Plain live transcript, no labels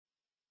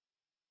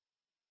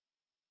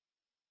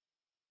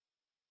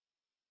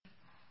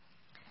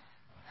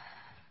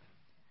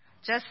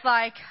Just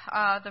like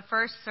the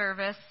first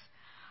service,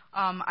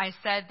 I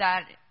said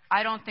that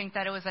I don't think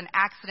that it was an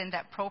accident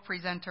that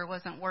ProPresenter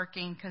wasn't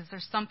working, because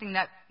there's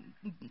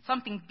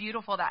something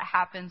beautiful that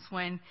happens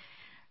when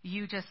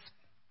you just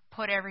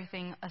put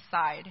everything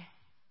aside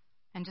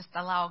and just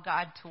allow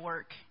God to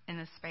work in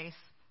this space.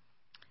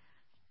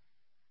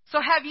 So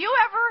have you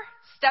ever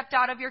stepped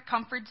out of your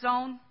comfort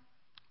zone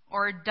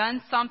or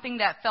done something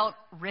that felt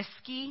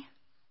risky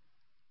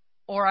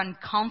or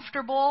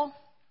uncomfortable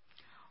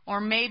or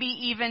maybe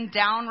even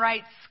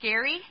downright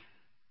scary?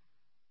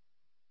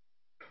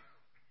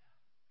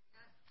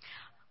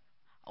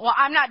 Well,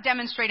 I'm not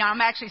demonstrating. I'm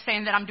actually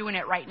saying that I'm doing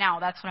it right now.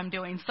 That's what I'm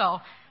doing. So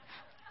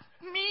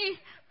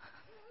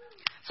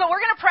we're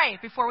going to pray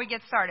before we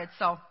get started.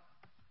 So,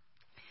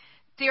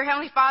 dear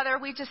Heavenly Father,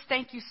 we just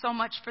thank you so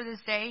much for this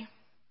day.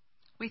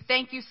 We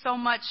thank you so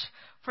much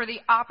for the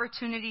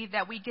opportunity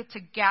that we get to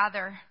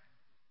gather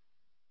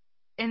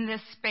in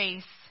this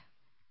space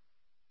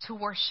to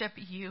worship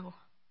you.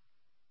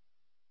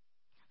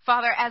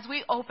 Father, as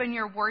we open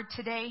your word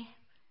today,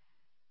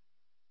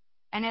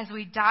 and as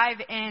we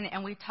dive in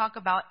and we talk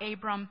about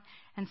Abram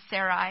and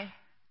Sarai,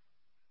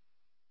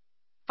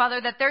 Father,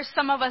 that there's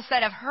some of us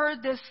that have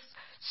heard this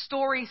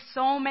story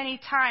so many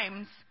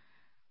times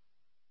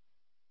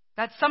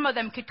that some of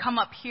them could come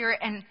up here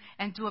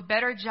and do a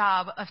better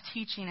job of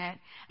teaching it.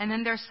 And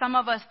then there's some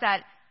of us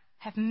that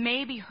have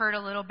maybe heard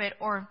a little bit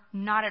or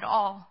not at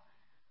all.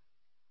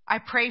 I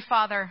pray,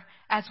 Father,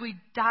 as we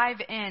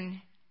dive in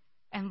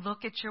and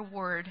look at your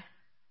word,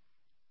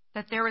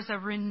 that there is a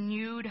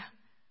renewed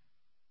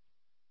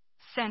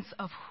sense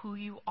of who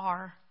you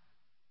are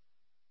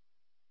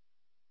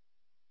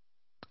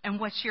and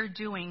what you're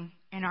doing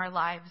in our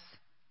lives.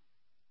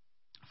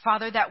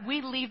 Father, that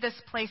we leave this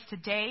place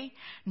today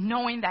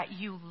knowing that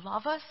you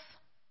love us,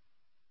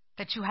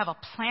 that you have a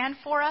plan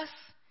for us,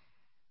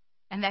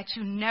 and that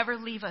you never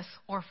leave us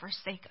or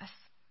forsake us.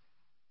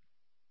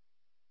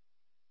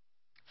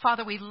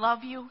 Father, we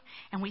love you,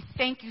 and we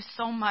thank you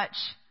so much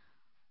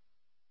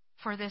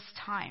for this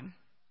time.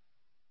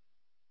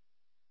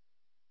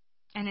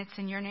 And it's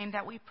in your name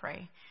that we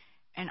pray.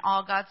 And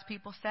all God's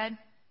people said,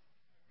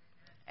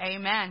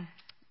 Amen.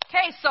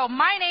 Okay, so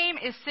my name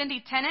is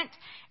Cindy Tennant,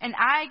 and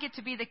I get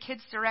to be the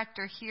kids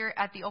director here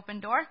at the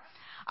Open Door.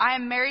 I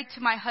am married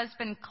to my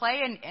husband,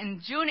 Clay, and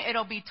in June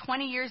it'll be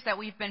 20 years that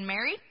we've been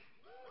married.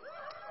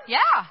 Yeah,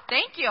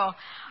 thank you.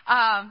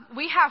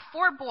 We have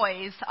 4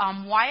 boys.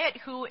 Wyatt,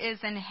 who is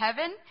in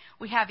heaven.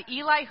 We have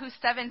Eli, who's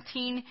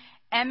 17.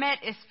 Emmett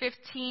is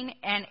 15,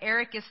 and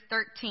Eric is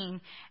 13.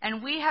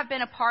 And we have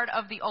been a part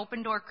of the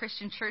Open Door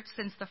Christian Church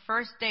since the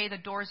first day the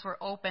doors were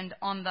opened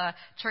on the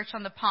church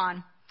on the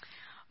pond.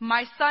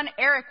 My son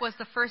Eric was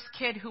the first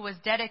kid who was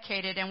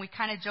dedicated, and we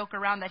kind of joke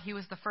around that he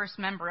was the first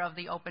member of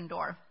the Open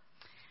Door.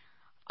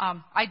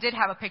 I did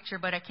have a picture,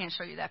 but I can't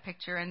show you that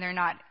picture, and they're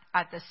not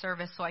at this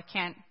service, so I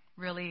can't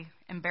really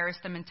embarrass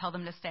them and tell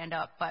them to stand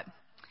up. But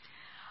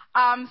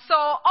so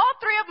all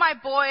 3 of my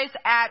boys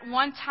at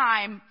one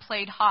time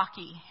played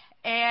hockey.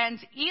 And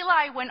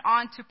Eli went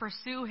on to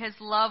pursue his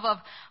love of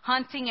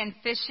hunting and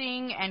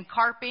fishing and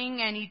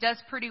carping, and he does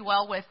pretty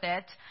well with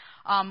it,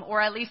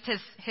 or at least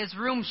his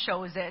room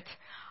shows it.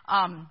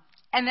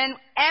 And then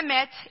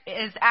Emmett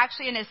is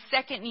actually in his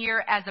 2nd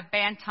year as a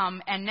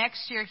bantam, and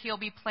next year he'll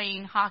be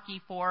playing hockey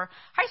for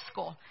high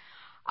school.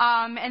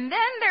 And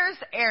then there's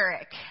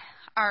Eric.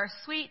 Our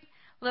sweet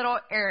little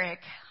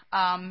Eric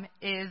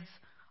is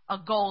a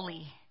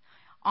goalie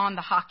on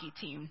the hockey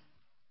team.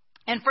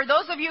 And for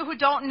those of you who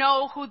don't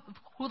know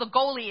who the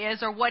goalie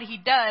is or what he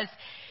does,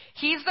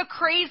 he's the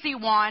crazy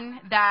one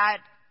that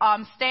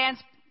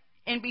stands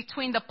in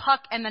between the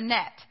puck and the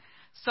net.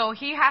 So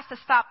he has to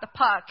stop the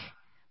puck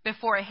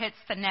before it hits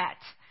the net.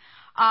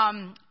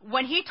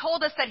 When he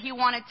told us that he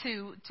wanted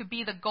to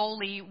be the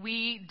goalie,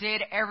 we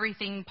did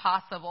everything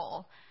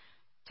possible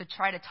to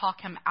try to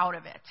talk him out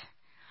of it.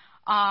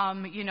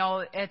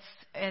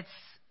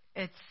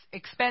 It's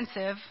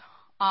expensive.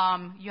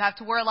 You have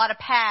to wear a lot of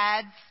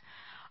pads.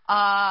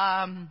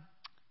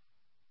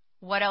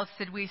 What else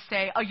did we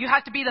say? Oh, you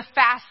have to be the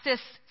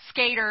fastest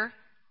skater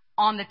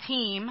on the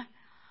team.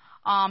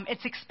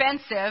 It's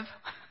expensive.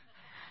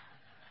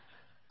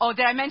 Oh,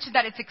 did I mention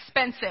that it's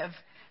expensive?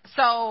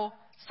 So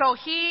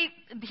he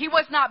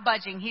was not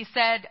budging. He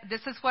said,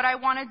 this is what I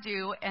want to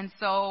do. And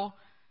so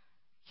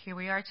here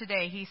we are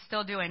today. He's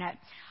still doing it.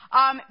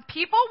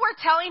 People were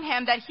telling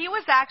him that he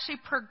was actually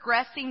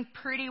progressing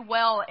pretty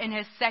well in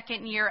his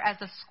 2nd year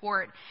as a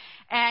squirt.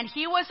 And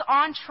he was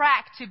on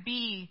track to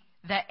be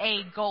the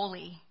A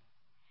goalie.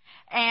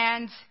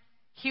 And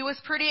he was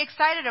pretty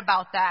excited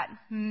about that.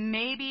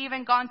 Maybe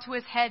even gone to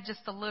his head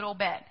just a little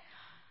bit.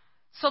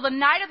 So the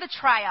night of the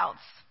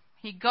tryouts,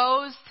 he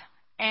goes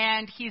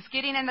and he's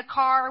getting in the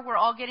car. We're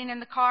all getting in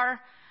the car.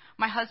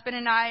 My husband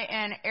and I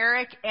and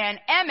Eric and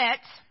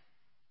Emmett.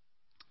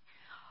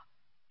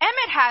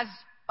 Emmett has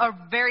a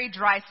very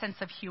dry sense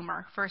of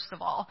humor, first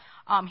of all.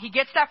 He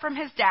gets that from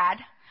his dad.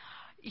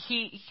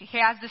 He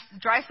has this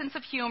dry sense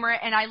of humor,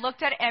 and I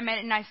looked at Emmett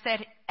and I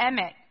said,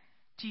 Emmett,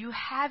 do you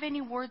have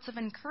any words of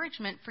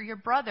encouragement for your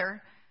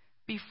brother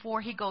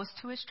before he goes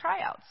to his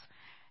tryouts?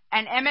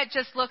 And Emmett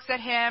just looks at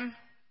him,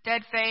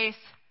 dead face,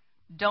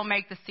 don't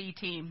make the C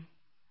team.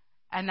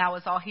 And that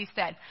was all he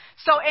said.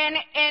 So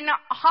in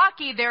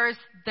hockey, there's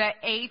the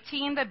A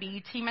team, the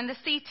B team, and the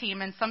C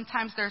team. And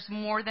sometimes there's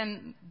more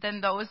than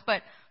those,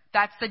 but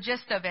that's the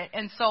gist of it.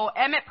 And so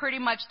Emmett pretty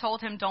much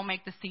told him, don't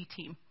make the C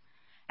team.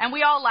 And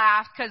we all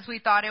laughed because we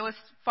thought it was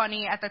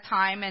funny at the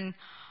time. And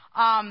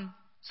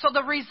so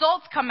the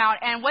results come out.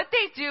 And what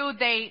they do,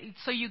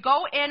 so you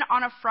go in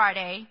on a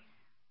Friday,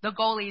 the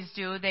goalies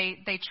do.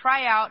 They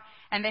try out,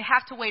 and they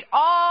have to wait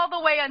all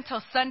the way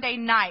until Sunday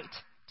night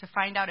to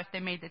find out if they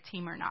made the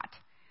team or not.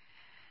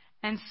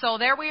 And so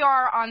there we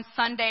are on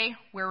Sunday.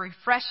 We're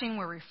refreshing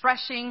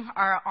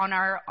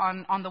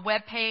on the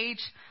web page.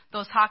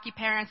 Those hockey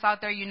parents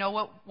out there, you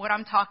know what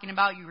I'm talking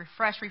about. You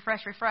refresh,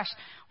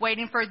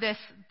 waiting for this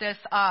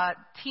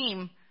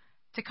team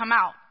to come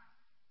out.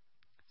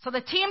 So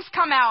the teams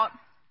come out.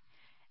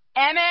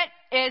 Emmett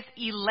is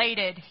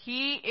elated.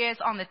 He is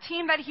on the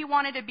team that he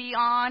wanted to be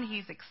on.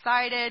 He's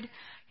excited.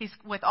 He's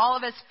with all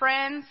of his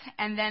friends.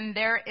 And then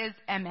there is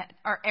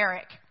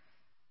Eric.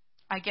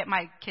 I get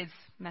my kids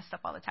messed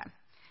up all the time.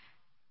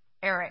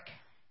 Eric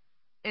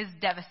is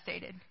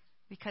devastated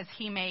because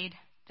he made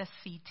the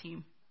C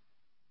team.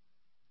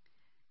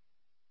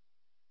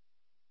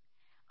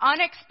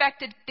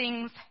 Unexpected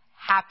things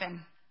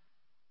happen.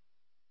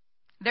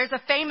 There's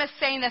a famous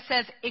saying that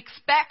says,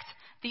 expect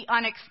the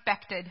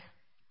unexpected.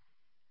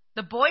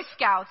 The Boy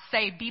Scouts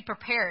say, be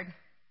prepared.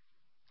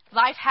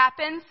 Life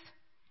happens,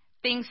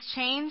 things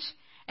change,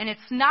 and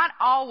it's not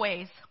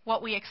always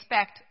what we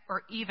expect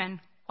or even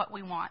what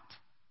we want.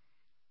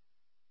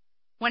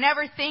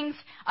 Whenever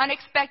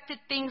unexpected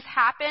things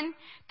happen,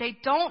 they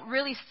don't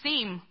really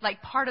seem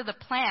like part of the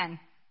plan,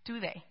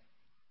 do they?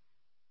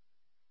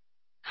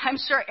 I'm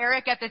sure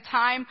Eric at the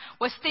time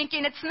was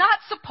thinking, it's not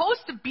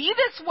supposed to be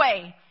this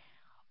way.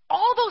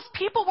 All those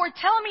people were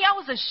telling me I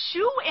was a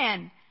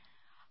shoo-in.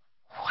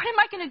 What am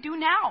I going to do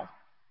now?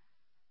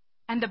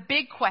 And the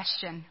big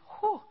question,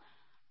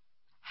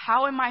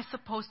 how am I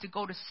supposed to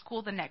go to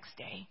school the next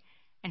day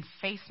and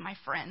face my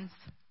friends?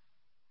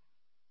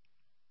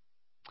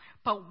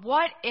 But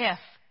what if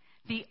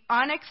the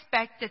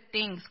unexpected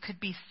things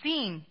could be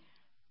seen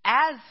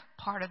as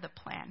part of the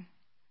plan?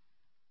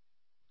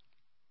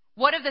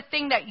 What if the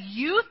thing that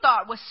you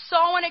thought was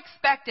so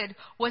unexpected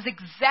was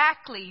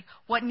exactly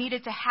what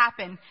needed to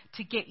happen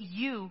to get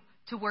you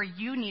to where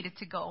you needed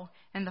to go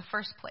in the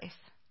first place?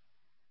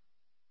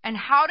 And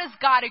how does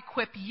God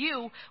equip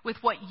you with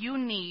what you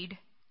need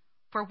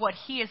for what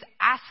He is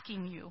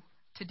asking you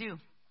to do?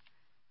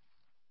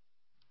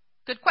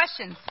 Good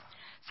questions.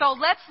 So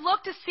let's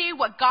look to see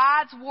what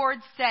God's Word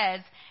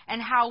says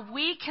and how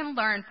we can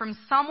learn from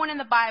someone in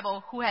the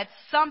Bible who had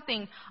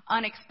something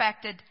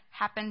unexpected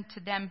happen to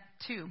them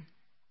too.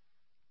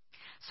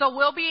 So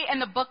we'll be in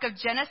the book of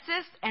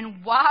Genesis,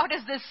 and wow,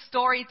 does this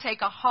story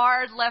take a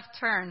hard left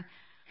turn.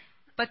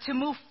 But to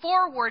move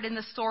forward in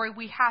the story,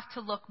 we have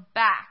to look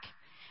back.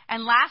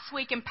 And last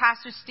week in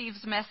Pastor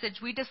Steve's message,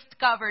 we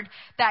discovered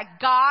that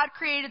God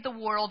created the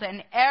world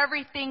and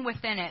everything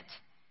within it.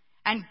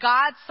 And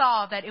God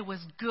saw that it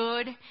was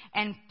good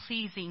and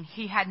pleasing.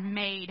 He had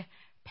made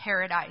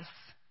paradise.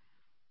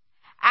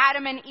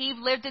 Adam and Eve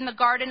lived in the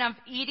Garden of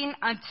Eden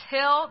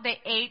until they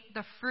ate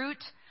the fruit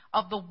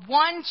of the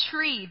one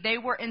tree they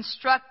were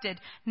instructed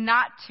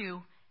not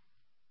to,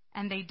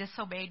 and they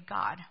disobeyed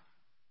God.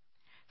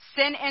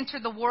 Sin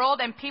entered the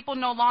world, and people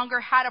no longer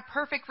had a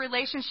perfect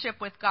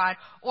relationship with God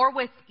or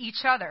with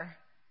each other.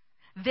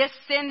 This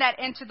sin that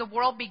entered the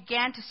world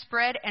began to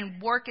spread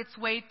and work its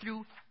way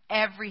through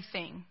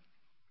everything.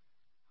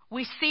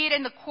 We see it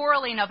in the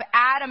quarreling of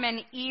Adam and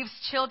Eve's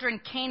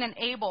children, Cain and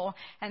Abel.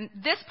 And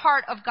this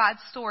part of God's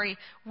story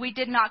we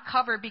did not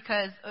cover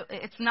because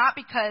it's not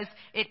because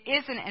it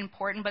isn't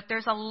important, but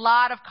there's a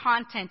lot of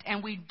content.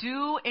 And we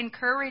do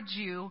encourage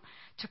you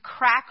to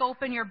crack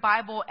open your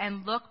Bible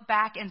and look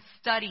back and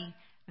study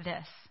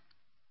this.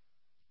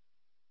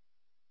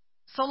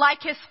 So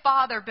like his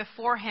father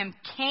before him,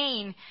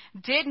 Cain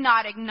did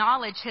not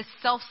acknowledge his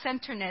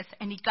self-centeredness,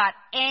 and he got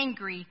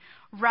angry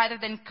rather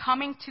than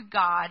coming to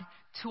God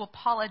to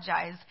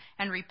apologize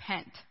and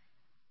repent.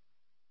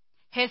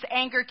 His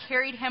anger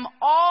carried him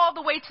all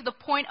the way to the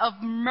point of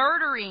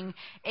murdering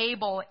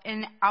Abel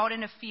out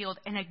in a field.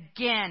 And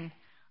again,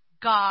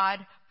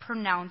 God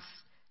pronounced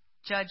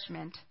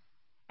judgment.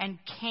 And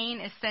Cain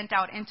is sent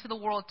out into the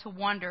world to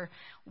wander,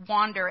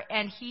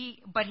 and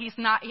he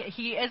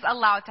is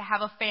allowed to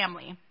have a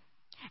family.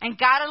 And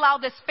God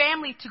allowed this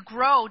family to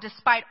grow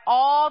despite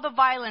all the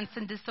violence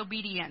and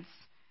disobedience.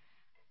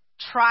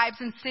 Tribes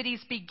and cities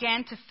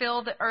began to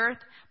fill the earth,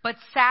 but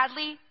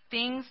sadly,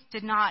 things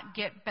did not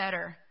get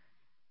better.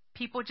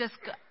 People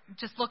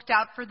just looked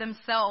out for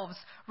themselves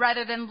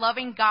rather than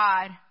loving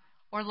God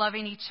or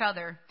loving each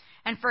other.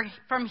 And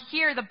from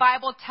here, the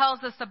Bible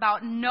tells us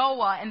about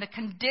Noah and the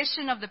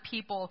condition of the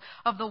people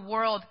of the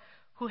world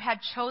who had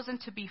chosen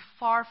to be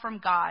far from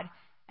God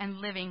and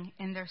living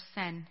in their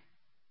sin.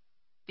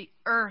 The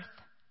earth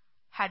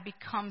had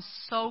become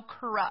so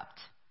corrupt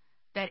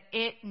that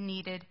it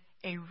needed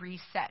a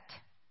reset.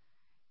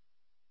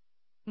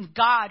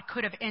 God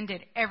could have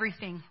ended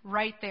everything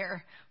right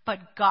there, but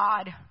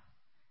God,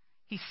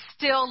 He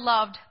still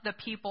loved the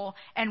people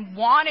and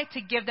wanted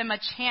to give them a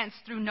chance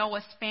through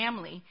Noah's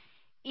family.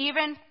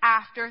 Even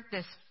after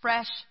this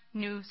fresh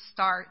new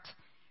start,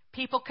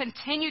 people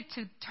continued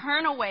to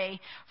turn away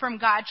from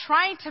God,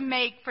 trying to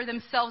make for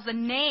themselves a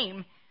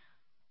name.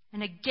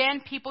 And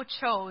again, people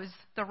chose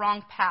the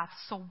wrong path.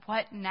 So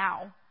what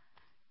now?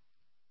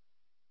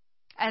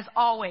 As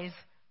always,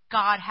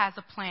 God has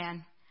a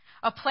plan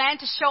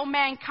to show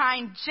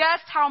mankind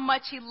just how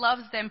much He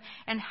loves them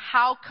and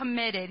how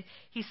committed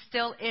He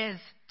still is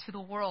to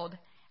the world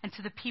and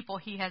to the people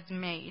He has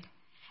made.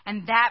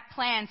 And that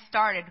plan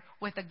started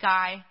with a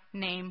guy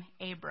named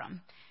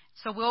Abram.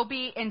 So we'll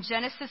be in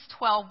Genesis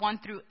 12, 1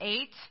 through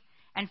 8,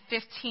 and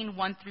 15,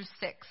 1 through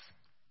 6.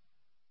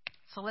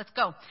 So let's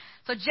go.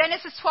 So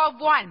Genesis 12,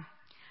 1.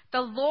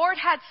 The Lord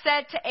had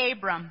said to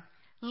Abram,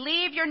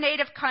 leave your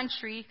native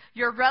country,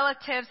 your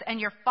relatives, and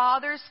your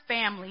father's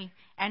family,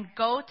 and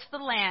go to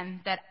the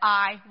land that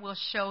I will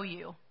show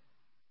you.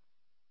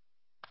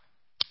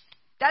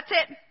 That's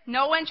it.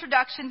 No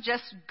introduction,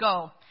 just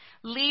go.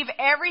 Leave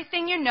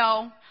everything you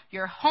know,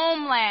 your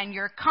homeland,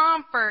 your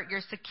comfort,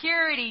 your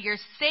security, your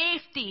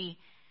safety.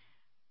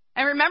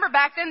 And remember,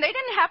 back then, they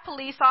didn't have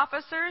police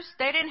officers.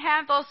 They didn't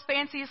have those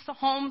fancy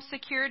home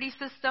security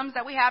systems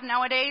that we have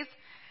nowadays.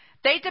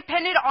 They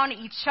depended on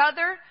each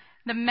other,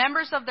 the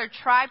members of their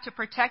tribe, to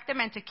protect them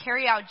and to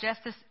carry out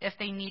justice if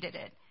they needed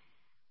it.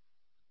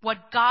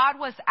 What God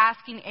was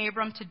asking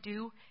Abram to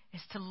do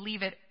is to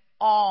leave it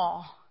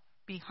all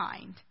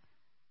behind.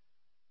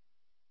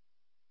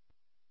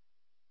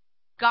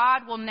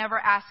 God will never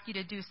ask you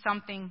to do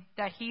something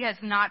that He has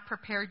not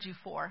prepared you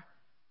for.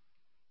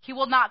 He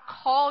will not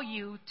call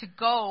you to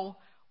go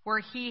where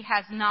He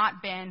has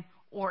not been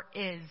or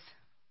is.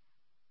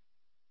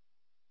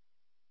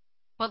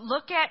 But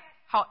look at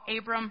how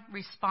Abram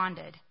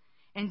responded.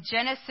 In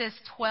Genesis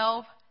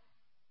 12,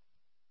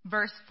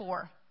 verse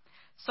 4.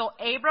 So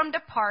Abram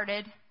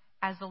departed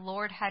as the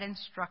Lord had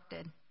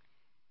instructed.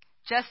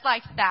 Just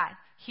like that,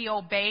 he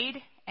obeyed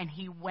and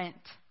he went.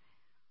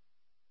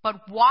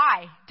 But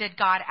why did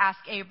God ask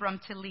Abram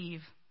to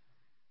leave?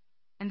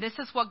 And this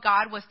is what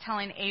God was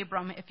telling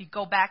Abram if you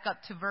go back up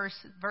to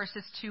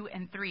verses 2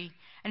 and 3.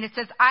 And it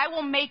says, I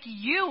will make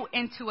you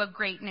into a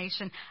great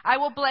nation. I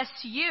will bless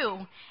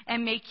you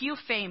and make you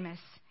famous,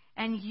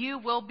 and you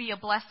will be a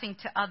blessing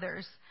to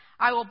others.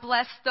 I will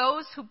bless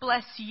those who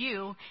bless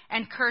you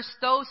and curse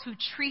those who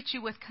treat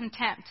you with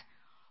contempt.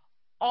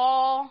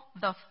 All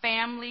the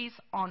families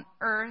on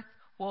earth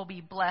will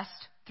be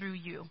blessed through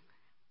you.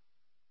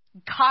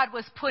 God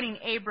was putting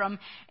Abram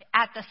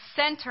at the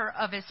center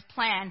of His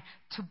plan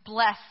to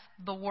bless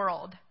the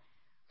world.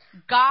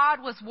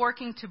 God was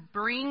working to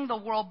bring the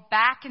world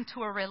back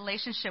into a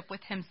relationship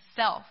with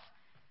Himself.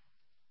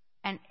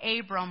 And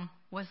Abram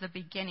was the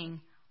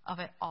beginning of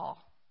it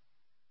all.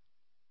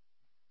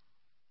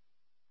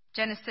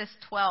 Genesis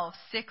 12,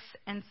 6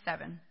 and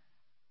 7.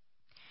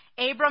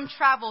 Abram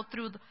traveled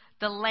through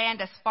the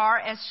land as far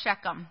as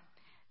Shechem.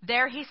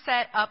 There he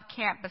set up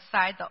camp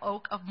beside the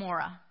oak of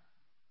Moreh.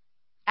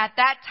 At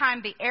that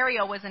time, the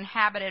area was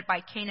inhabited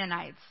by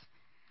Canaanites.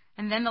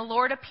 And then the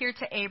Lord appeared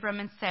to Abram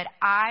and said,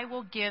 I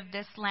will give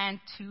this land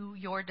to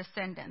your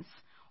descendants,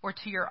 or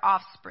to your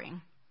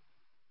offspring.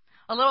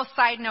 A little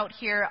side note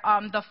here.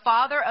 The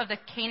father of the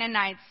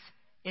Canaanites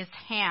is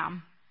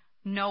Ham,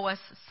 Noah's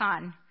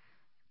son.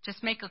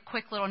 Just make a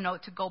quick little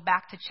note to go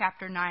back to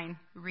chapter 9.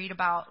 Read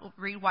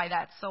why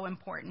that's so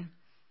important.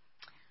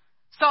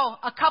 So,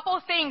 a couple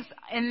of things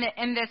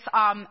in this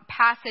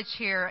passage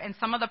here, and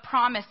some of the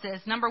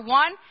promises. Number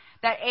one,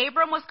 that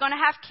Abram was going to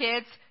have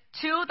kids.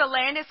 2, the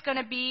land is going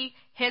to be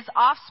his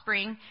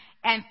offspring.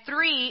 And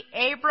 3,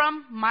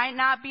 Abram might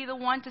not be the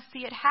one to see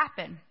it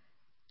happen.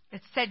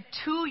 It said,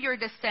 to your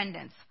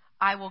descendants,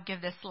 I will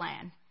give this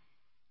land.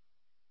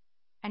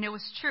 And it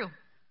was true.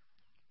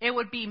 It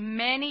would be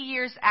many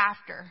years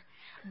after.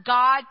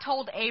 God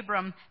told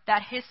Abram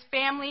that his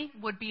family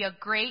would be a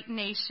great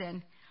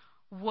nation,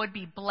 would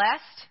be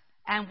blessed,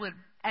 and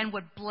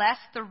would bless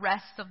the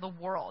rest of the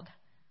world.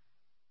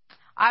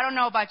 I don't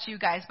know about you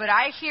guys, but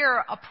I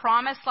hear a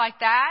promise like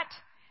that,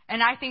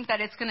 and I think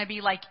that it's going to be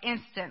like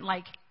instant.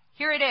 Like,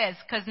 here it is,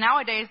 because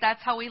nowadays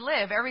that's how we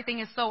live. Everything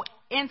is so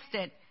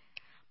instant.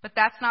 But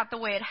that's not the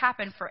way it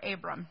happened for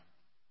Abram.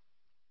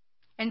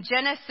 In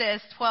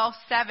Genesis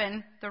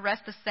 12:7, the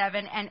rest of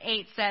 7 and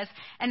 8 says,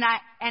 And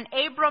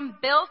Abram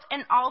built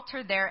an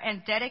altar there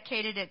and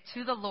dedicated it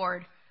to the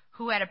Lord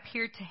who had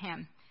appeared to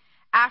him.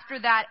 After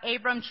that,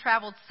 Abram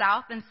traveled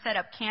south and set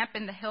up camp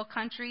in the hill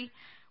country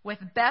with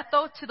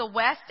Bethel to the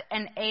west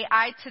and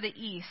Ai to the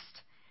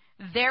east.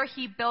 There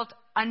he built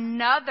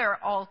another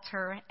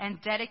altar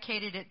and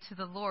dedicated it to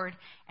the Lord,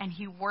 and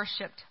he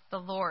worshiped the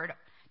Lord.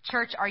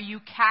 Church, are you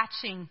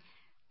catching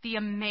the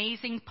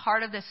amazing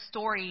part of this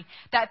story?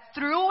 That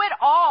through it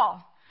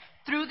all,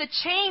 through the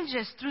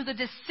changes, through the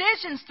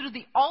decisions, through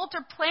the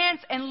altered plans,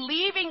 and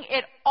leaving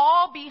it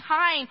all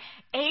behind,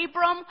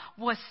 Abram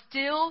was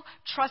still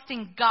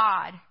trusting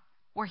God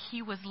where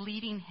he was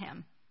leading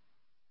him.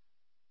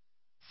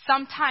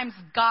 Sometimes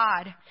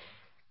God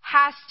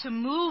has to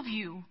move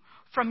you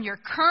from your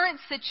current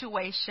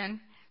situation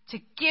to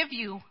give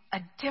you a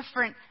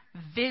different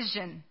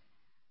vision,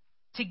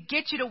 to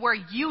get you to where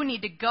you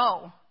need to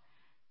go.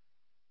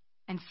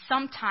 And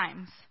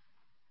sometimes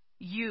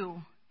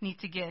you need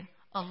to get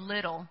a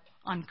little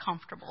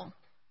uncomfortable.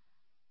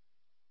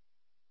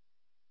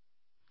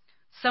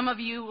 Some of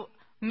you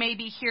may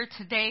be here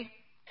today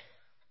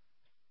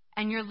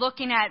and you're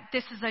looking at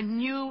this is a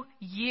new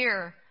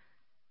year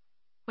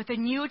with a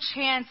new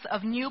chance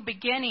of new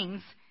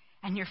beginnings,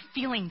 and you're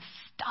feeling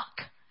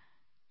stuck.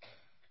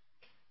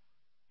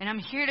 And I'm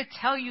here to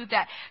tell you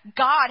that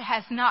God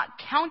has not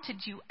counted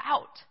you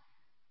out.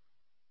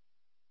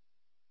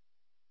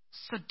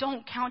 So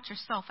don't count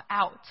yourself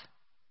out.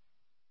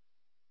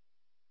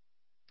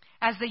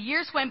 As the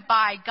years went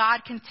by,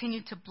 God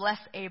continued to bless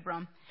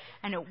Abram.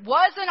 And it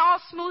wasn't all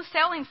smooth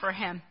sailing for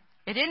him.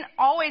 He didn't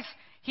always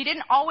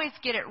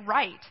get it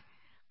right.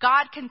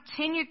 God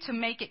continued to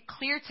make it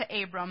clear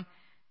to Abram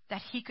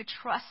that he could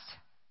trust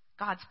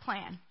God's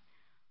plan.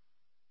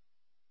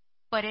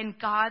 But in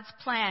God's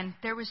plan,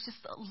 there was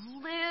just a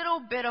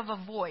little bit of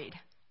a void.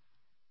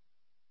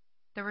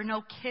 There were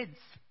no kids.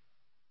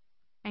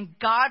 And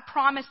God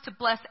promised to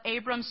bless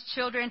Abram's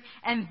children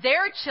and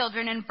their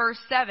children in verse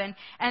 7,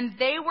 and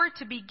they were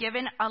to be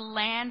given a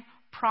land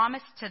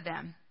promised to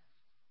them.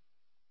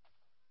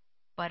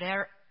 But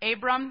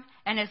Abram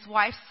and his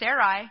wife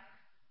Sarai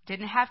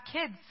didn't have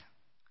kids.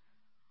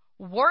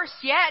 Worse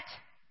yet,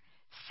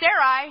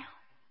 Sarai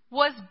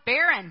was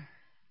barren.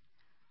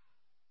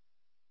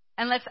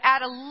 And let's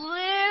add a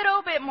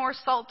little bit more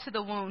salt to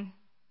the wound.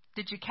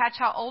 Did you catch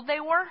how old they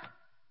were?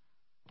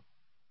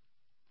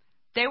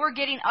 They were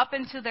getting up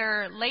into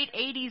their late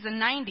 80s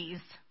and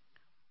 90s.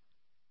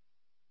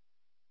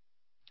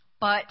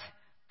 But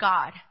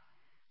God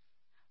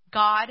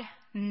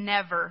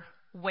never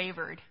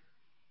wavered.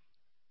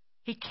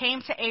 He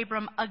came to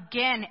Abram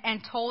again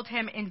and told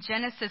him in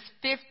Genesis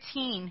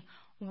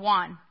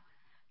 15:1.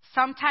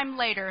 Sometime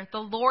later, the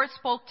Lord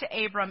spoke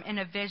to Abram in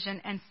a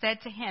vision and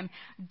said to him,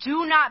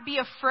 "Do not be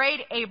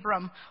afraid,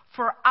 Abram,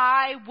 for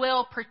I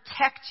will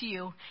protect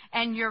you,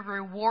 and your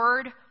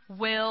reward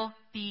will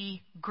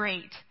be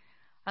great."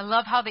 I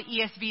love how the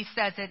ESV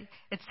says it.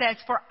 It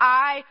says, "For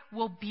I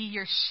will be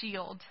your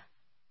shield."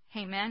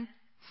 Amen.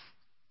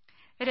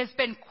 It has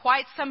been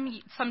quite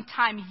some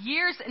time,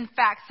 years in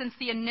fact, since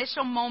the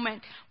initial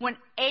moment when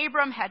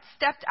Abram had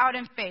stepped out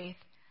in faith.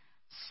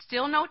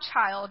 Still no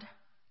child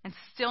and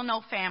still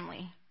no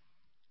family.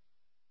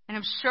 And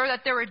I'm sure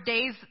that there were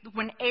days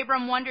when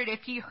Abram wondered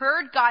if he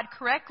heard God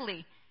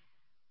correctly.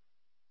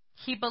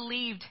 He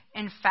believed,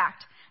 in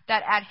fact,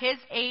 that at his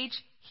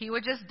age, he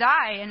would just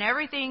die and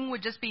everything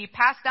would just be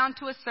passed down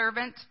to a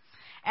servant,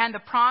 and the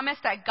promise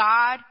that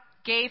God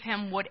gave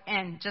him would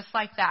end just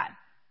like that.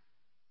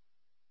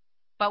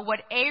 But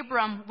what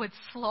Abram would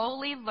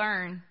slowly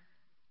learn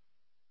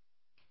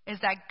is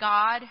that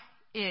God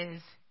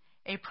is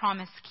a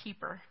promise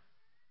keeper.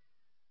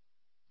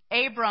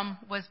 Abram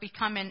was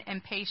becoming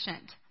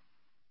impatient.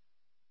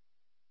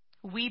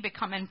 We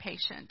become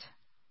impatient.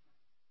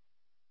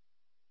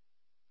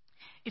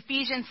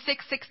 Ephesians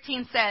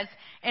 6:16 says,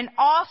 "In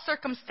all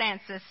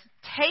circumstances,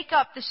 take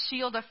up the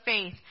shield of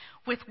faith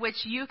with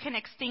which you can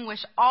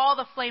extinguish all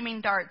the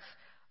flaming darts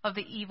of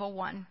the evil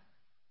one."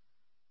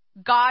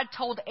 God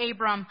told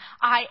Abram,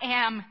 "I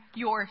am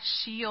your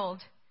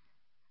shield."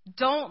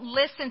 Don't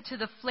listen to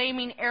the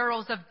flaming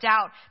arrows of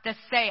doubt that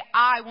say,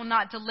 "I will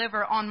not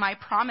deliver on my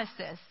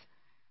promises."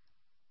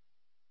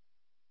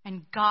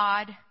 And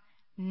God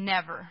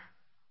never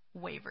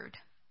wavered.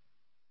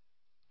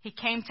 He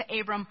came to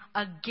Abram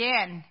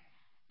again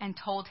and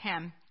told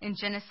him in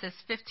Genesis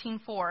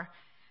 15:4,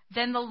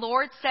 "Then the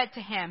Lord said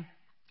to him,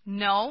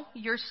 'No,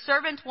 your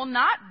servant will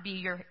not be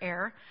your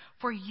heir,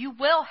 for you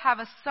will have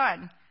a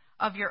son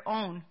of your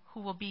own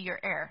who will be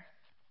your heir.'"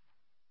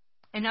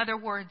 In other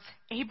words,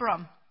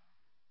 Abram,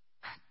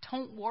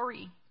 don't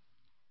worry.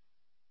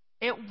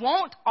 It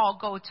won't all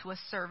go to a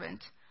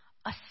servant.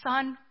 A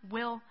son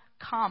will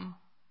come.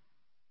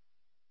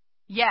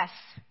 Yes,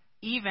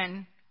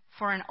 even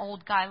for an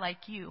old guy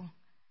like you.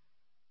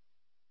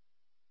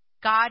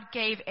 God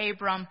gave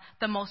Abram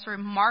the most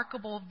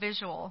remarkable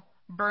visual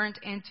burned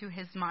into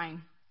his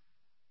mind.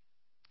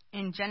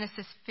 In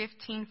Genesis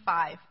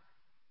 15:5,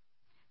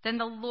 "Then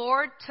the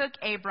Lord took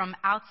Abram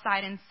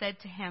outside and said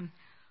to him,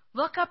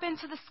 'Look up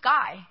into the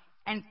sky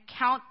and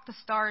count the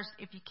stars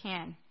if you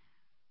can.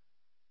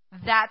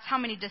 That's how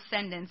many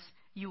descendants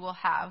you will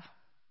have.'"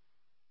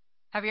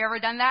 Have you ever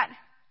done that?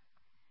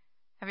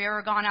 Have you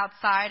ever gone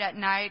outside at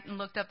night and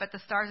looked up at the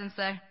stars and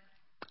said,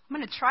 "I'm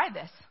going to try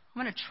this.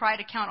 I'm going to try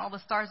to count all the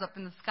stars up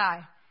in the sky.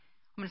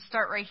 I'm going to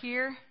start right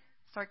here,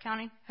 start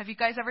counting." Have you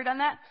guys ever done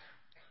that?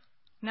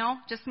 No?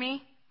 Just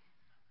me?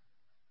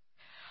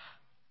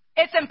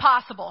 It's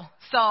impossible.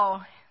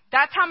 So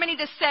That's how many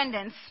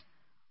descendants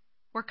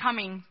were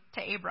coming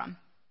to Abram.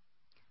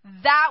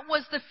 That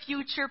was the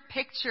future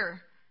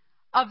picture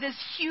of this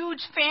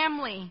huge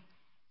family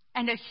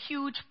and a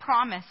huge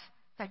promise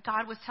that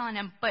God was telling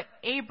him. But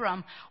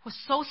Abram was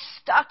so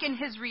stuck in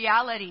his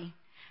reality.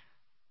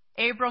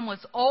 Abram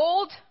was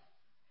old.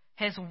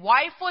 His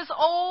wife was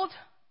old.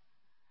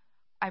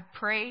 I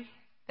pray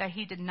that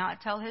he did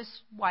not tell his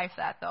wife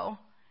that, though.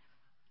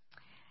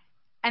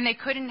 And they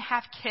couldn't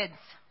have kids.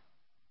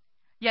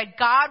 Yet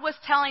God was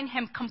telling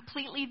him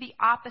completely the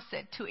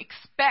opposite, to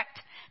expect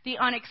the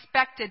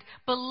unexpected,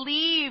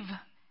 believe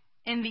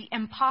in the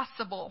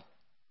impossible.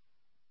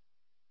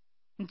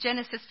 In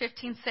Genesis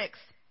 15:6,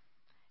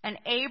 and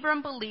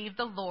Abram believed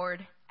the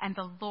Lord, and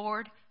the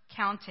Lord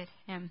counted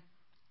him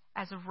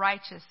as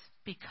righteous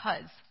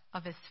because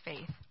of his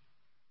faith.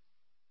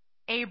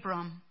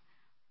 Abram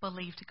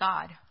believed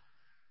God.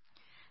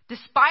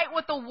 Despite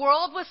what the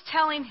world was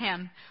telling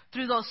him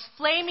through those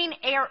flaming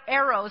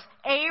arrows,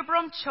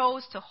 Abram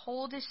chose to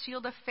hold his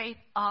shield of faith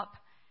up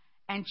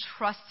and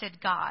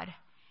trusted God.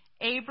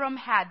 Abram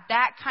had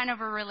that kind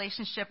of a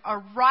relationship, a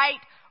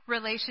right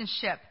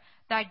relationship,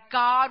 that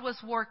God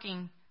was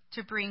working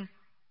to bring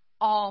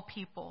all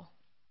people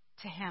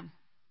to him.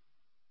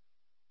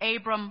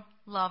 Abram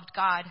loved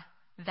God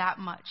that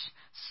much.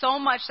 So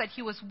much that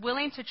he was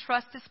willing to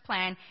trust his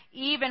plan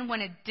even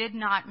when it did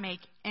not make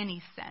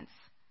any sense.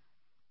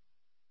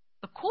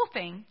 The cool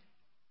thing,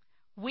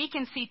 we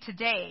can see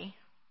today,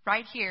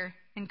 right here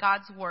in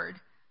God's Word,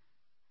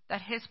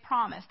 that his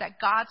promise, that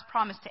God's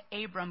promise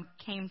to Abram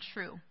came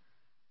true.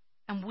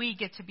 And we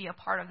get to be a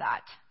part of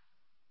that.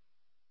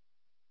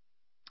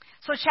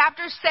 So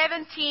chapters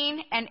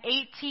 17 and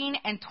 18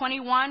 and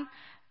 21,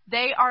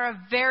 they are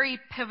a very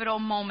pivotal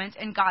moment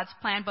in God's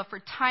plan. But for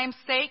time's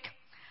sake,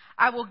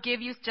 I will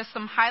give you just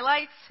some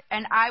highlights.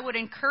 And I would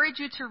encourage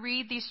you to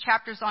read these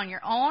chapters on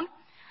your own.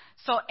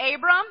 So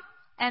Abram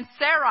and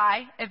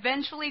Sarai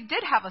eventually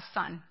did have a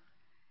son.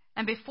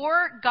 And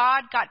before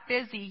God got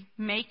busy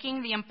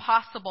making the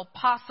impossible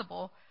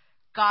possible,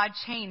 God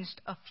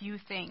changed a few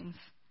things.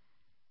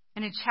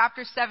 And in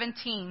chapter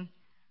 17,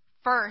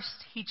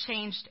 first, he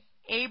changed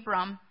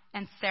Abram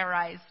and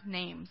Sarai's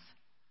names.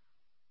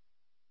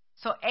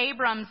 So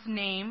Abram's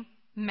name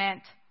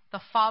meant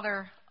the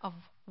father of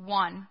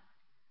one.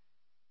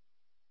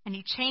 And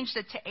he changed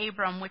it to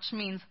Abram, which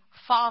means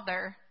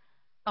father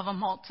of a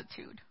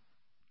multitude.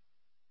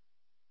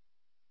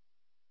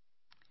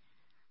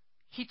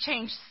 He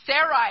changed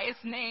Sarai's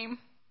name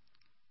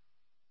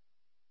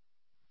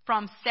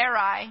from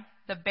Sarai,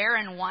 the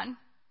barren one,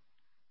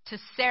 to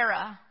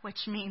Sarah,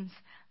 which means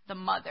the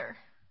mother.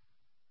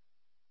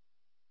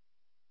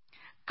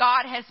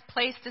 God has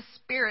placed a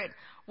spirit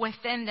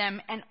within them,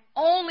 and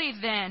only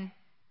then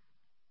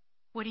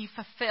would he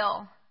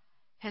fulfill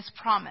his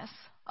promise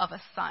of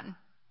a son.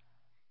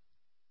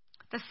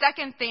 The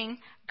second thing,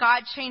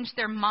 God changed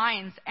their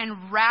minds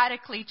and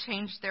radically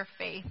changed their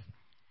faith.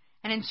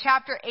 And in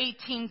chapter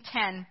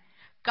 18:10,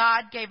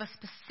 God gave a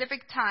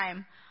specific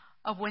time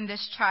of when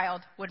this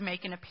child would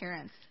make an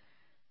appearance.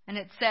 And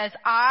it says,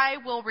 I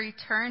will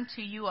return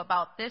to you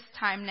about this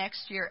time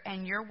next year,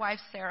 and your wife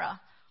Sarah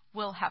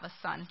will have a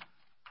son.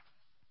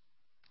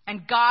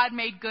 And God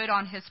made good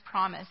on his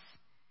promise.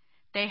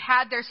 They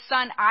had their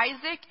son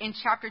Isaac in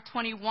chapter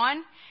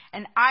 21,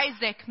 and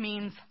Isaac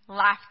means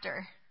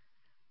laughter.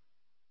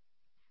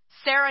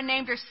 Sarah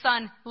named her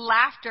son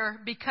Laughter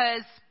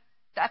because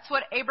that's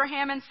what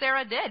Abraham and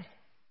Sarah did.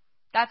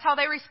 That's how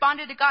they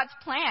responded to God's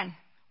plan.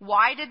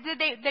 Why did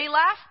they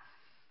laugh?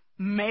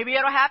 Maybe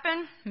it'll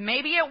happen.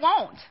 Maybe it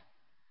won't.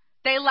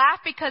 They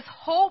laughed because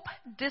hope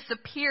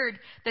disappeared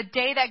the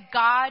day that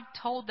God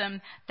told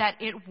them that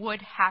it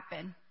would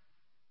happen.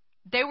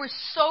 They were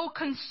so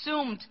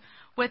consumed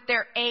with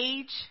their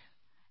age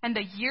and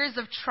the years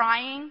of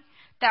trying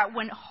that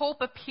when hope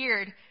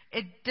appeared,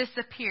 it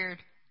disappeared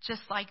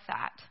just like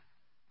that.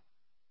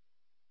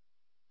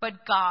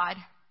 But God,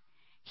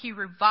 he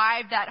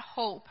revived that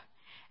hope.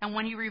 And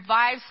when he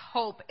revives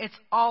hope, it's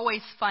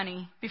always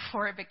funny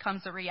before it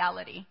becomes a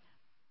reality.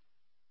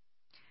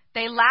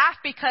 They laugh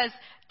because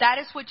that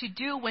is what you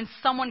do when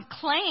someone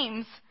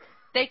claims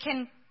they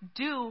can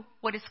do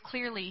what is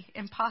clearly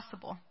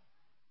impossible.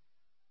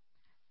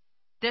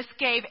 This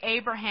gave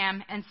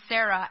Abraham and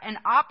Sarah an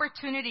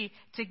opportunity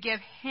to give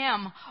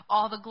him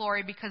all the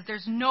glory because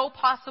there's no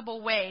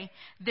possible way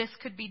this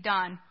could be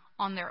done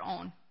on their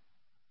own.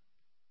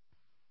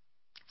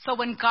 So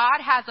when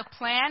God has a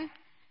plan,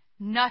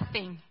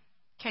 nothing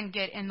can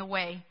get in the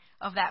way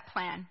of that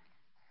plan.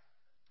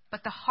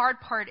 But the hard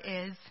part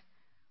is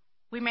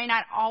we may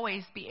not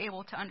always be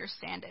able to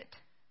understand it.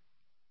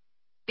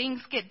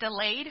 Things get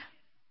delayed,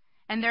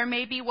 and there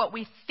may be what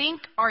we think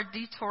are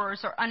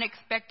detours or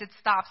unexpected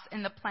stops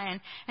in the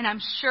plan. And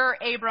I'm sure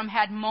Abram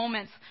had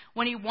moments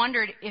when he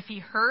wondered if he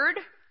heard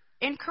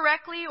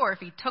incorrectly or if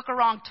he took a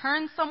wrong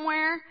turn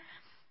somewhere.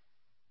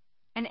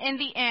 And in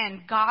the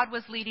end, God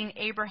was leading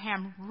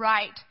Abraham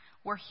right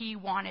where he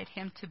wanted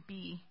him to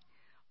be.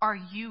 Are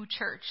you,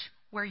 church,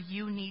 where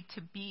you need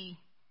to be?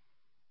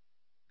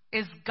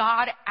 Is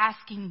God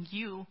asking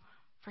you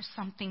for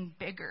something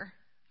bigger?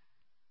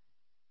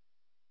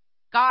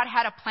 God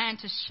had a plan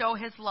to show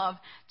his love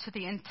to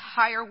the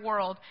entire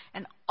world,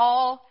 and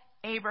all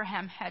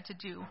Abraham had to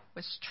do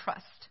was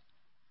trust.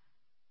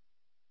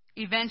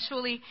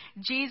 Eventually,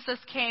 Jesus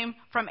came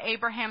from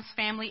Abraham's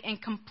family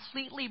and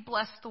completely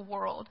blessed the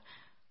world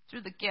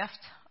through the gift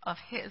of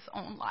his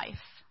own life.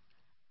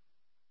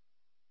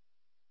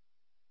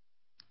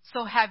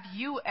 So have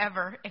you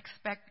ever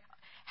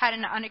had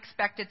an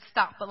unexpected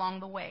stop along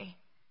the way?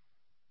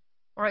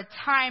 Or a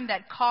time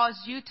that caused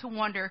you to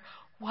wonder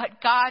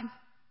what God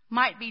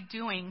might be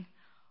doing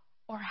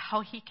or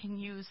how he can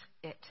use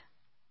it?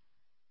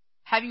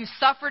 Have you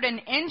suffered an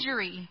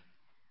injury,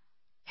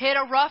 hit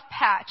a rough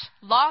patch,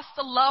 lost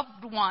a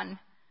loved one,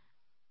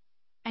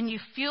 and you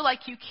feel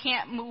like you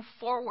can't move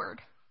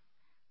forward?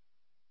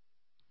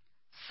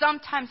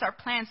 Sometimes our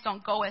plans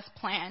don't go as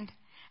planned,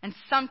 and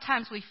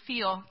sometimes we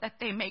feel that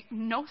they make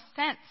no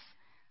sense.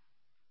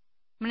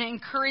 I'm going to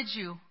encourage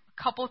you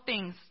a couple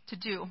things to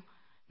do.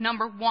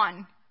 Number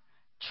one,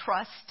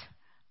 trust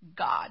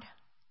God.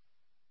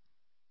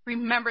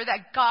 Remember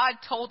that God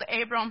told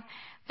Abram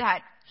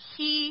that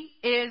he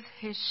is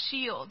his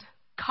shield.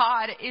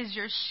 God is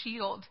your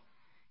shield.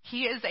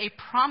 He is a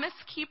promise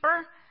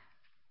keeper.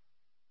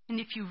 And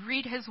if you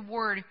read his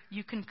word,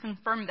 you can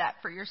confirm that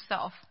for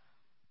yourself.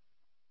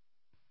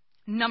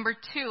 Number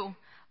two,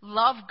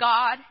 love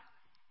God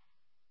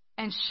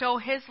and show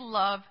his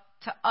love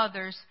to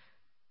others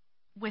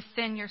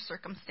within your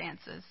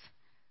circumstances.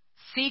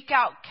 Seek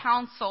out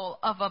counsel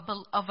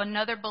of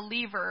another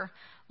believer.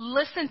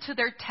 Listen to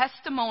their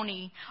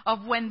testimony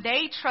of when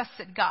they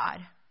trusted God.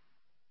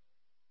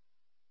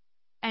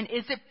 And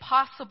is it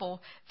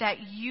possible that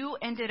you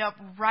ended up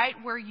right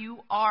where you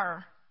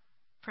are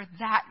for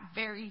that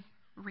very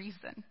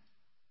reason?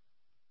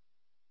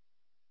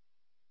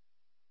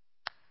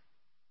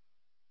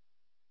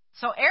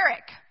 So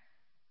Eric,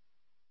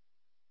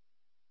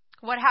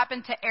 what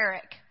happened to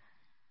Eric?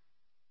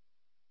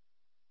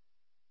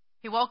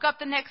 He woke up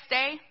the next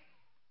day,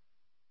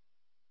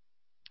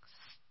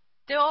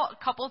 still a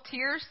couple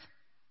tears,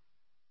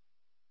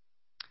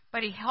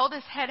 but he held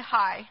his head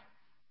high,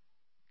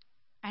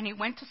 and he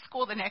went to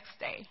school the next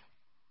day.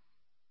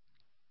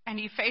 And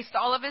he faced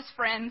all of his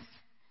friends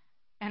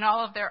and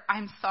all of their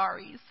I'm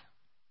sorries.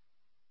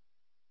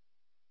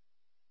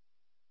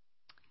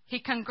 He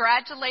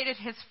congratulated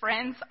his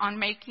friends on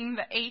making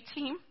the A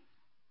team.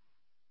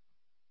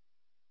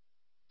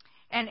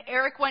 And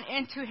Eric went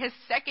into his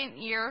second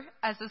year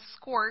as a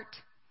squirt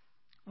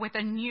with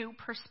a new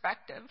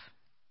perspective.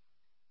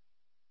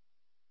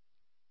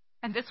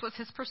 And this was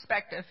his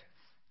perspective.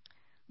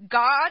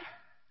 God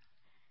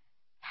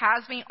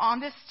has me on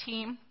this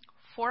team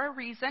for a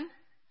reason.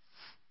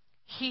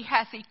 He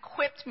has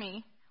equipped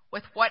me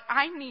with what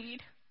I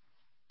need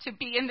to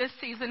be in this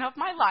season of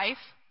my life.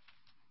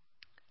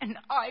 And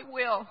I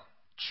will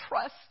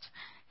trust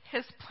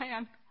his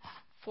plan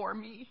for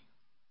me.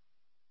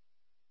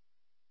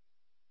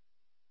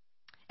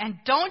 And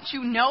don't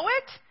you know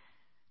it?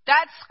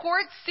 That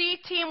Squirt C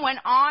team went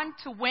on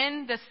to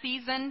win the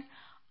season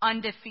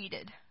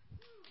undefeated.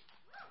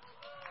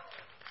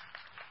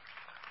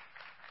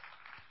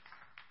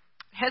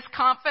 His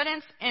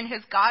confidence in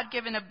his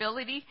God-given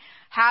ability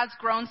has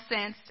grown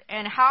since.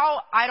 And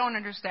how, I don't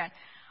understand.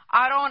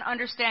 I don't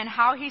understand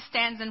how he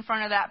stands in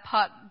front of that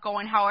puck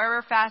going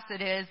however fast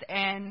it is.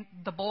 And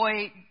the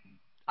boy,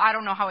 I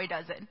don't know how he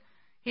does it.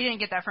 He didn't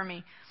get that from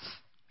me.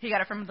 He got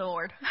it from the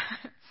Lord.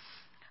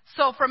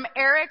 So from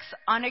Eric's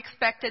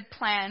unexpected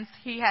plans,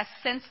 he has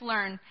since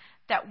learned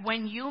that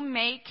when you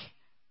make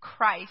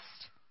Christ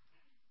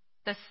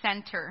the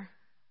center,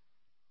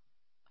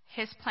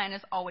 his plan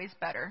is always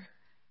better.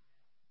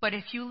 But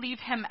if you leave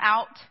him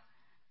out,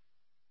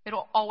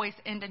 it'll always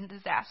end in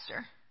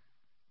disaster.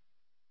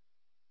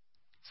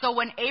 So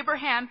when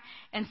Abraham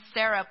and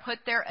Sarah put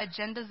their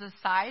agendas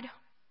aside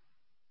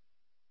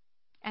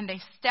and they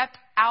stepped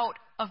out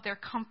of their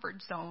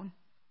comfort zone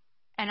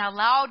and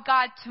allowed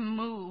God to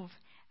move,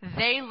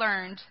 they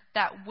learned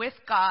that with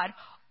God,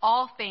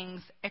 all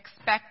things,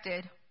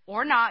 expected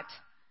or not,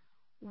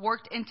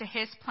 worked into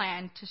his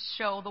plan to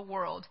show the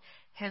world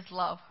his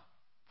love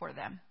for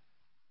them.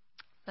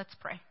 Let's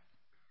pray.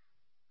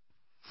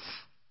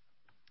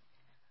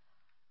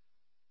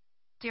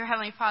 Dear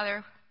Heavenly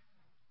Father,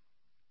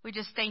 we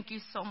just thank you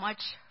so much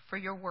for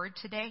your word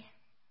today.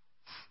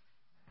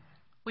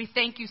 We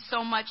thank you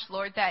so much,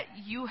 Lord, that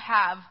you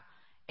have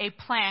a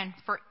plan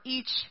for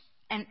each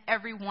and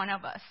every one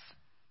of us.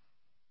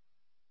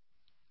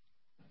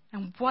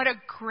 And what a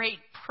great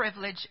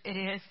privilege it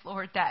is,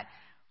 Lord, that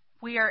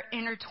we are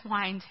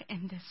intertwined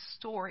in this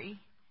story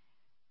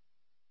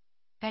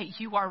that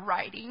you are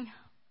writing.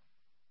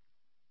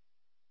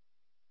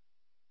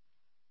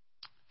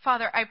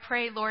 Father, I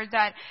pray, Lord,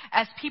 that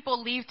as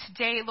people leave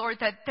today, Lord,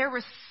 that there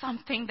was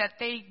something that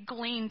they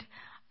gleaned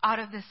out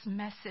of this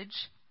message.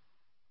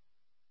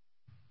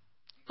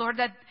 Lord,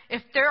 that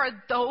if there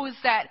are those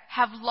that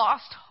have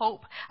lost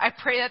hope, I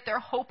pray that their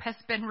hope has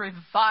been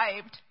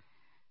revived.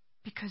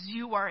 because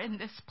you are in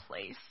this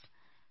place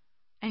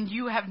and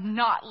you have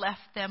not left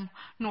them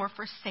nor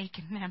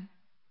forsaken them.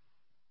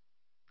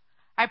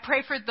 I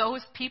pray for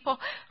those people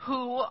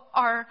who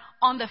are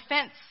on the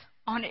fence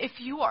on if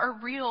you are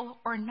real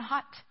or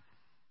not.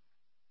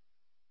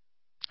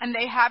 And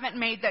they haven't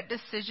made that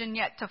decision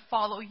yet to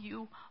follow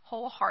you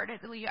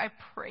wholeheartedly. I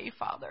pray,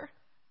 Father,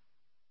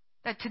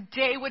 that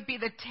today would be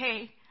the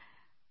day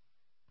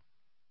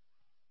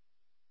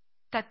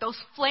that those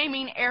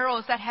flaming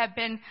arrows that have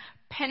been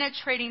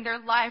penetrating their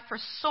life for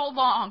so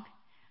long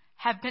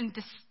have been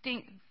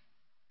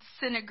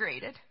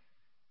disintegrated.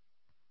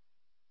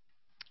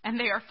 And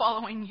they are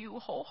following you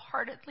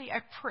wholeheartedly.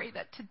 I pray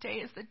that today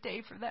is the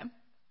day for them.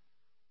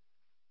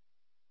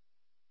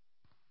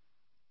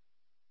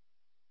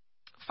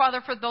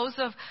 Father, for those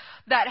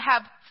that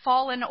have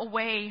fallen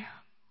away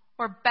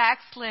or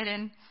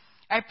backslidden,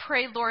 I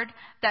pray, Lord,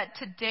 that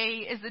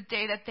today is the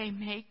day that they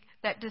make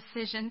that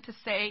decision to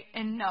say,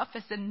 enough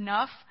is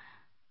enough.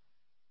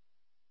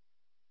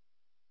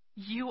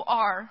 You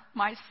are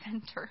my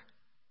center.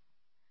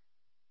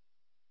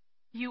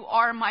 You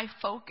are my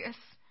focus.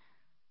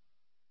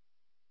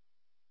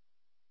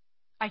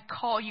 I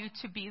call you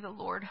to be the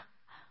Lord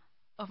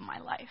of my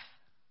life.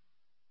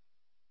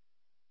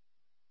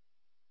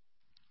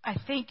 I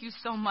thank you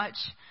so much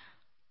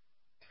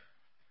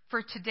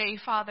for today,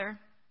 Father.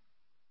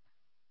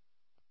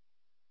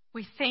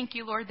 We thank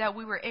you, Lord, that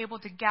we were able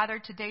to gather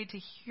today to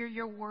hear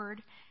your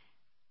word.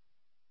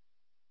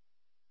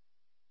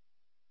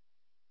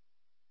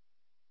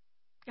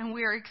 And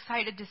we are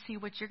excited to see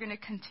what you're going to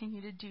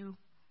continue to do.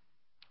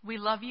 We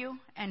love you,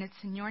 and it's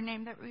in your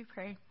name that we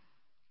pray.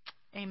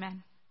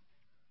 Amen.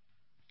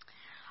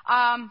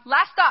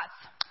 Last thoughts.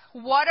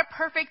 What a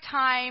perfect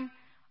time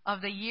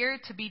of the year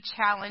to be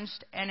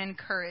challenged and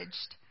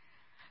encouraged.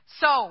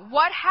 So,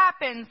 what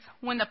happens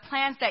when the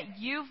plans that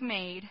you've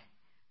made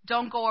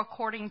don't go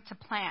according to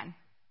plan?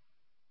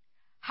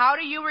 How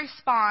do you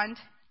respond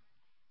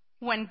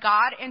when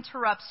God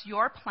interrupts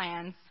your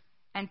plans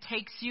and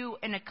takes you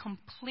in a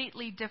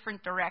completely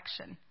different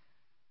direction?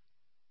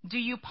 Do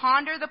you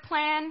ponder the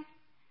plan?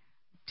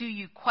 Do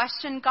you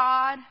question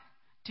God?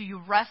 Do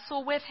you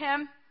wrestle with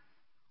him?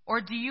 Or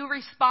do you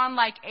respond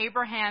like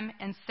Abraham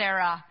and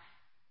Sarah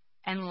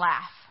and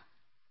laugh?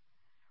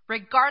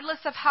 Regardless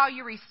of how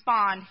you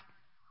respond,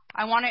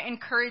 I want to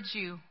encourage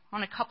you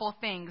on a couple of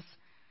things.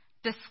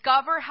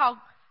 Discover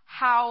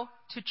how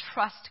to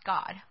trust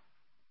God.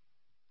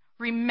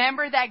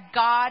 Remember that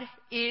God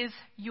is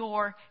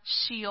your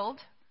shield.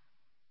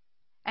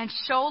 And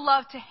show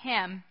love to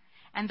him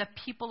and the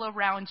people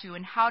around you.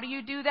 And how do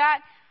you do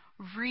that?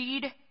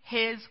 Read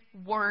his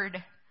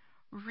word.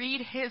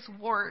 Read his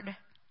word.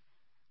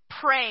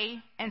 Pray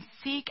and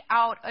seek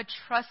out a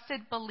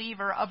trusted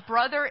believer, a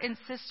brother and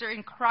sister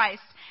in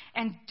Christ,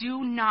 and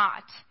do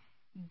not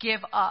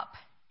give up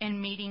in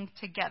meeting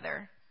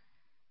together.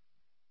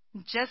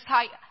 Just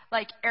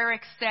like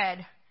Eric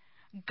said,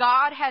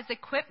 God has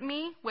equipped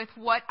me with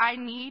what I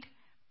need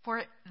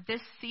for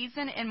this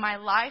season in my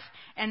life,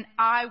 and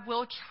I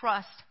will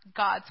trust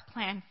God's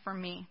plan for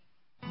me.